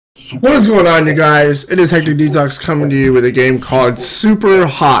What is going on, you guys? It is Hectic Dtox coming to you with a game called Super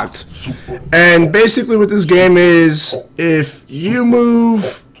Hot. And basically what this game is, if you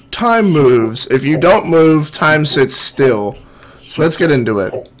move, time moves. If you don't move, time sits still. So let's get into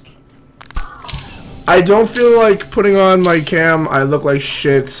it. I don't feel like putting on my cam. I look like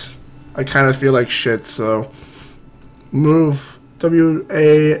shit. I kind of feel like shit, so move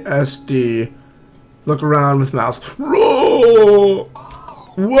WASD. Look around with mouse. Whoa!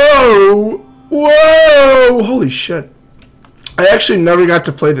 Whoa! Whoa! Holy shit. I actually never got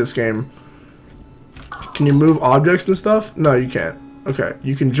to play this game. Can you move objects and stuff? No, you can't. Okay.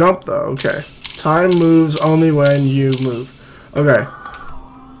 You can jump though. Okay. Time moves only when you move. Okay.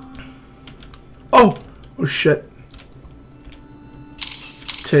 Oh! Oh shit.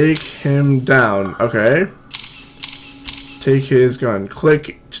 Take him down. Okay. Take his gun.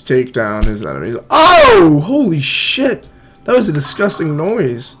 Click to take down his enemies. Oh! Holy shit! That was a disgusting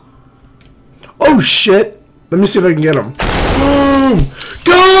noise. Oh shit! Let me see if I can get him. Boom!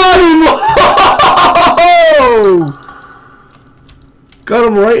 Got him! Oh! Got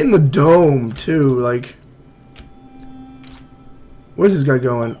him right in the dome too. Like, where's this guy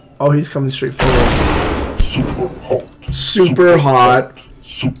going? Oh, he's coming straight forward. Super hot.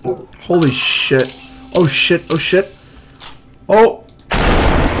 Holy shit! Oh shit! Oh shit! Oh!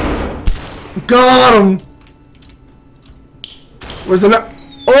 Got him! Where's the next?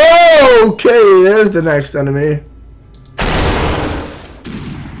 Oh, okay, there's the next enemy.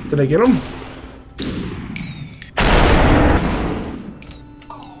 Did I get him?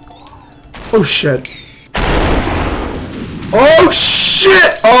 Oh shit. Oh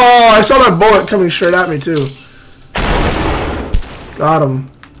shit! Oh, I saw that bullet coming straight at me too. Got him.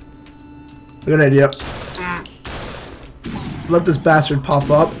 I got an idea. Let this bastard pop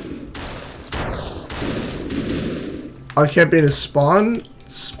up. I can't be in his spawn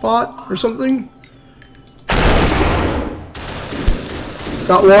spot or something.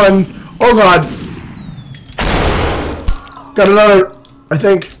 Got one. Oh god. Got another. I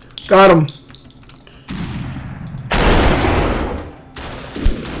think. Got him.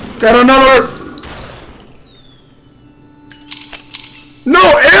 Got another.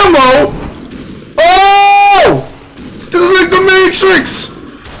 No ammo. Oh! This is like the Matrix.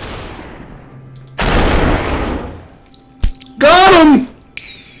 Got him!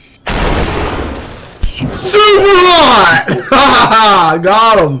 Super hot! Haha!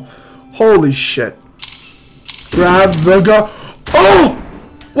 Got him! Holy shit. Grab the gun. Oh!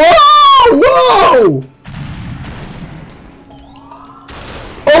 Whoa! Whoa!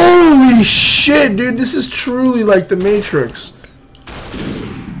 Holy shit, dude. This is truly like the Matrix.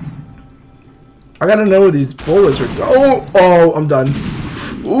 I gotta know where these bullets are going. Oh, I'm done.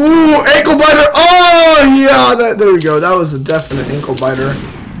 Ooh, ankle biter! Oh, yeah, there we go. That was a definite ankle biter.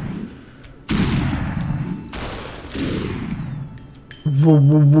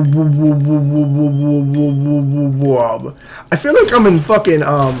 I feel like I'm in fucking,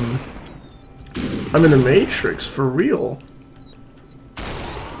 I'm in the Matrix, for real.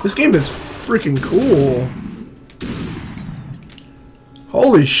 This game is freaking cool.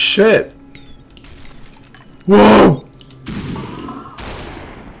 Holy shit. Whoa!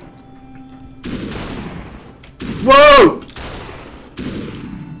 Whoa!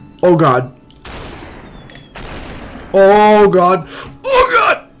 Oh god. Oh god. Oh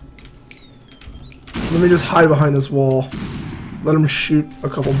god! Let me just hide behind this wall. Let him shoot a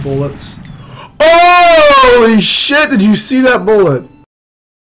couple bullets. Holy shit! Did you see that bullet?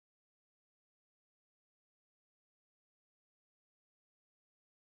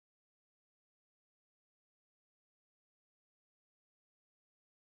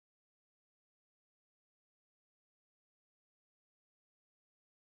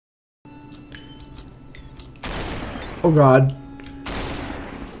 Oh god.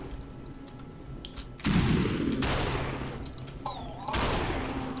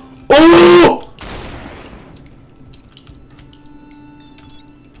 Oh!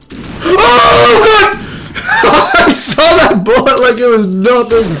 Oh god! I saw that bullet like it was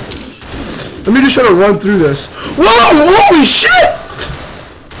nothing. Let me just try to run through this. Whoa! Holy shit!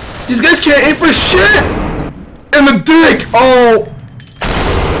 These guys can't aim for shit! In the dick! Oh!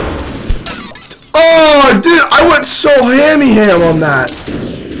 Oh, dude, I went so ham on that.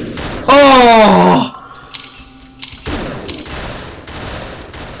 Oh.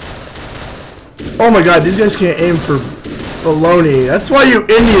 Oh my god, these guys can't aim for baloney. That's why you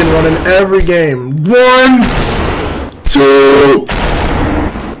Indian run in every game. 1, 2,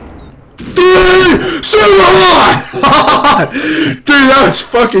 3, super hot! Dude, that was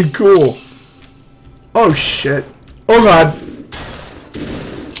fucking cool. Oh shit. Oh god.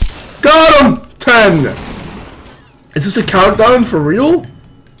 Got him! 10! Is this a countdown for real?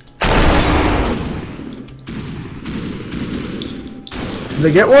 Did I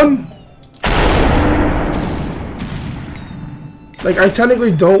get one? Like, I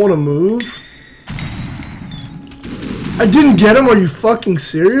technically don't want to move. I didn't get him, are you fucking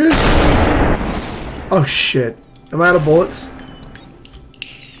serious? Oh shit. Am I out of bullets?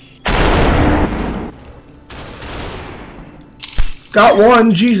 Got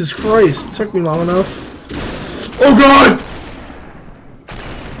one, Jesus Christ. Took me long enough. Oh god!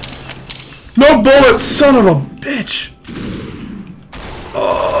 No bullets, son of a bitch!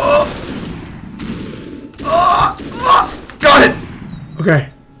 Got it! Okay.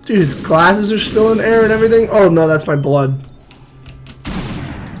 Dude, his glasses are still in air and everything. Oh no, that's my blood.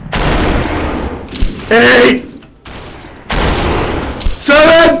 8!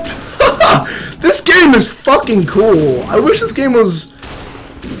 7! This game is fucking cool. I wish this game was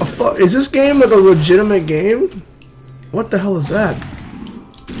a is this game like a legitimate game? What the hell is that?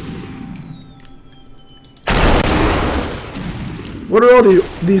 What are all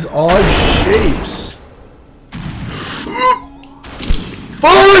these odd shapes?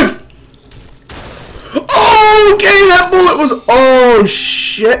 5! Oh, okay, that bullet was. Oh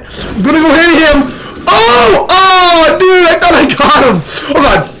shit! I'm gonna go hit him. Oh, oh, dude! I thought I got him. Oh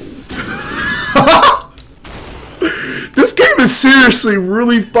god! This game is seriously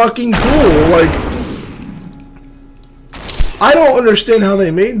really fucking cool. Like, I don't understand how they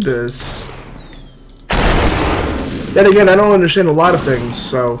made this. Yet again, I don't understand a lot of things,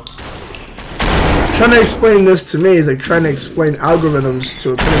 so trying to explain this to me is like trying to explain algorithms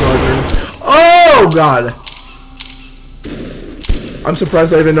to a kindergartner. Oh god! I'm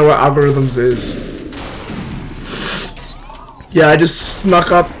surprised I even know what algorithms is. Yeah, I just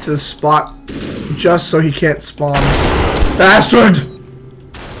snuck up to the spot just so he can't spawn. Bastard!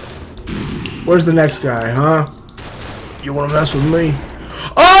 Where's the next guy, huh? You wanna mess with me?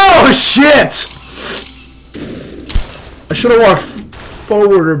 Oh shit! I should have walked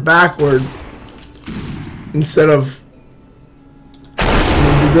forward or backward instead of I'm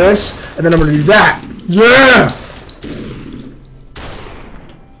gonna do this and then I'm gonna do that. Yeah!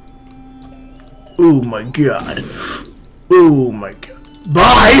 Oh my god. Oh my god.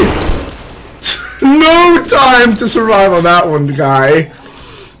 Bye! No time to survive on that one, guy.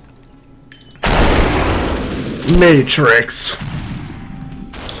 Matrix.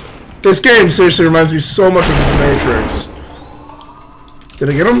 This game seriously reminds me so much of the Matrix. Did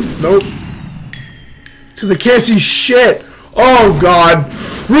I get him? Nope. It's because I can't see shit. Oh god.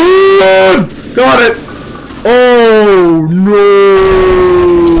 Run! Got it. Oh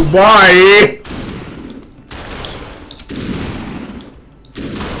no. Bye.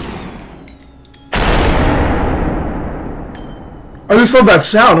 I just felt that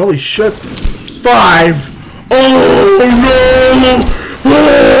sound. Holy shit. 5. Oh no. 4.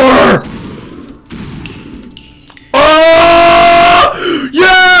 Oh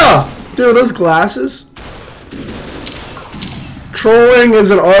yeah. Dude, those glasses. Trolling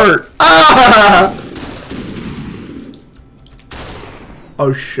is an art. Ah!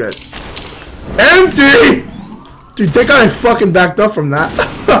 Oh shit. Empty! Dude, thank God I fucking backed up from that.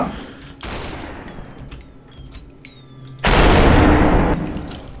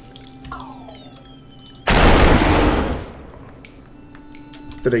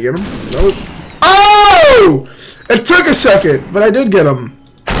 Did I get him? Nope. Oh! It took a second, but I did get him.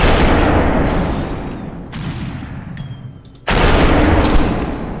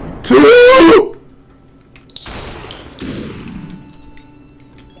 Two!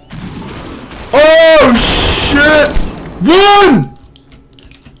 Oh shit!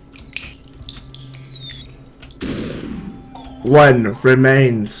 1! 1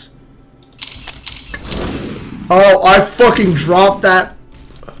 remains. Oh, I fucking dropped that.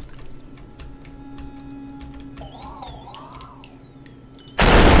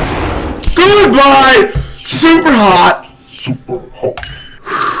 Goodbye! Super hot! Super hot.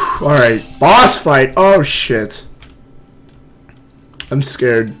 Alright, boss fight. Oh shit. I'm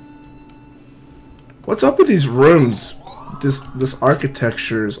scared. What's up with these rooms? This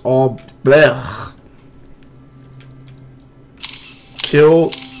architecture is all blech. Kill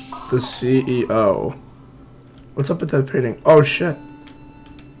the CEO. What's up with that painting? Oh shit.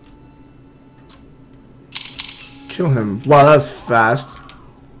 Kill him. Wow, that was fast.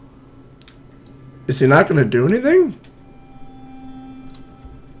 Is he not gonna do anything?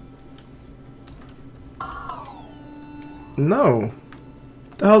 No.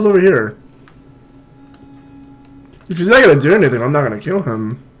 What the hell's over here? If he's not gonna do anything, I'm not gonna kill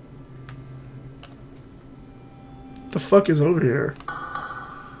him. What the fuck is over here?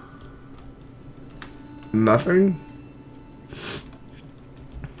 Nothing?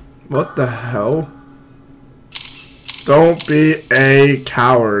 What the hell? Don't be a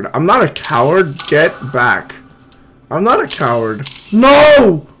coward. I'm not a coward. Get back. I'm not a coward.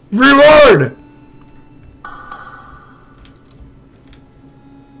 No! Reward!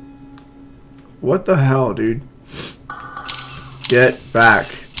 What the hell, dude? Get back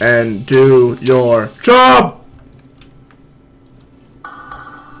and do your job!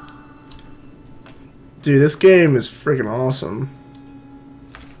 Dude, this game is freaking awesome.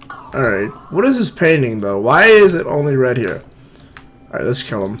 Alright, what is this painting though? Why is it only red here? Alright, let's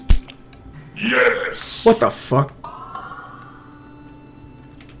kill him. Yes! What the fuck?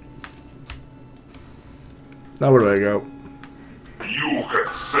 Now where do I go? You have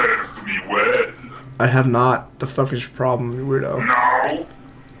served me well. I have not. The fuck is your problem, you weirdo? Now,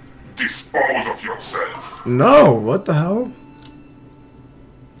 dispose of yourself. No, what the hell?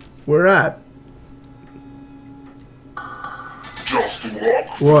 Where at? Just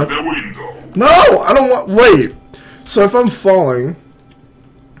walk What? through the window. No, I don't want. Wait. So if I'm falling,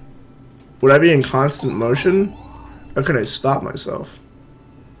 would I be in constant motion? Or can I stop myself?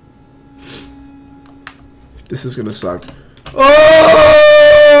 This is gonna suck.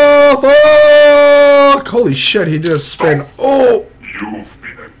 Oh, fuck! Holy shit, he did a spin. Oh! You've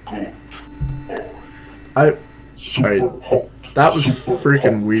been a good boy. Alright. That was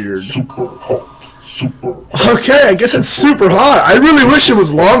freaking weird. Okay, I guess it's super hot. I really wish it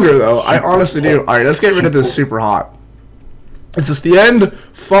was longer, though. I honestly do. Alright, let's get rid of this super hot. Is this the end?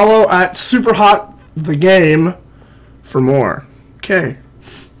 Follow at super hot the game for more. Okay.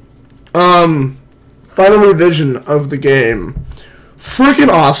 Final revision of the game. Freaking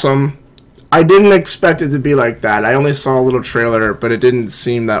awesome. I didn't expect it to be like that. I only saw a little trailer, but it didn't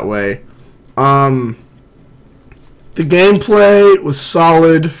seem that way. The gameplay was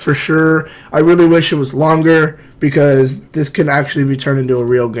solid for sure. I really wish it was longer because this can actually be turned into a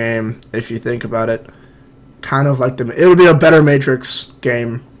real game if you think about it. Kind of like it would be a better Matrix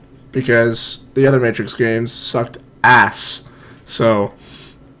game because the other Matrix games sucked ass. So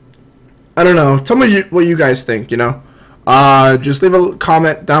I don't know. Tell me what you guys think, you know? Just leave a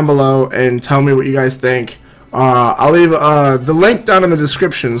comment down below and tell me what you guys think. I'll leave the link down in the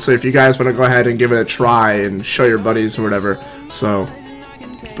description, so if you guys want to go ahead and give it a try and show your buddies or whatever. So,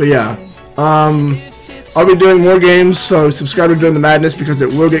 but yeah. I'll be doing more games, so subscribe to Join the Madness because it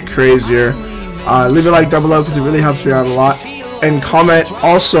will get crazier. Leave a like down below because it really helps me out a lot. And comment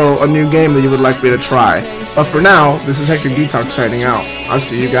also a new game that you would like me to try. But for now, this is Dtox signing out. I'll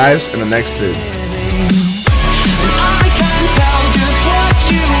see you guys in the next vids.